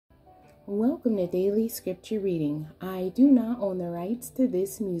Welcome to Daily Scripture Reading. I do not own the rights to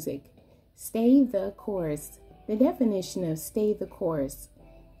this music. Stay the course. The definition of stay the course: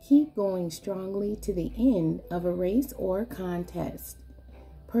 keep going strongly to the end of a race or contest.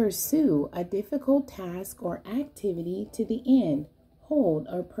 Pursue a difficult task or activity to the end. Hold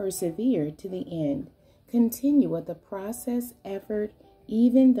or persevere to the end. Continue with the process, effort,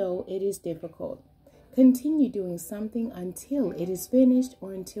 even though it is difficult. Continue doing something until it is finished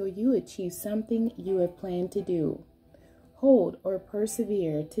or until you achieve something you have planned to do. Hold or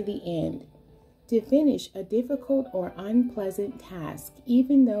persevere to the end. To finish a difficult or unpleasant task,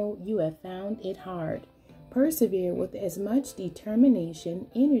 even though you have found it hard. Persevere with as much determination,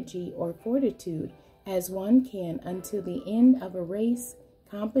 energy, or fortitude as one can until the end of a race,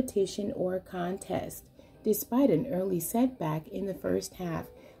 competition, or contest. Despite an early setback in the first half,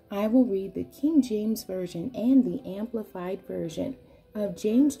 I will read the King James Version and the Amplified Version of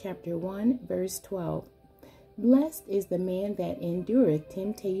James chapter 1, verse 12. Blessed is the man that endureth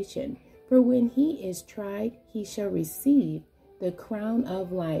temptation, for when he is tried, he shall receive the crown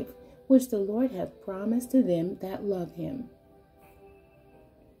of life, which the Lord hath promised to them that love him.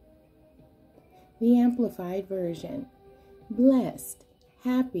 The Amplified Version. Blessed,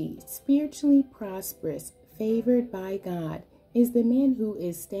 happy, spiritually prosperous, favored by God, is the man who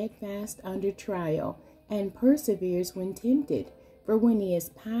is steadfast under trial and perseveres when tempted. For when he has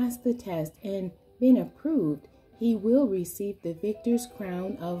passed the test and been approved, he will receive the victor's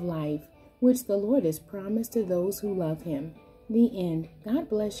crown of life, which the Lord has promised to those who love him. The end. God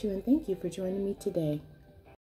bless you and thank you for joining me today.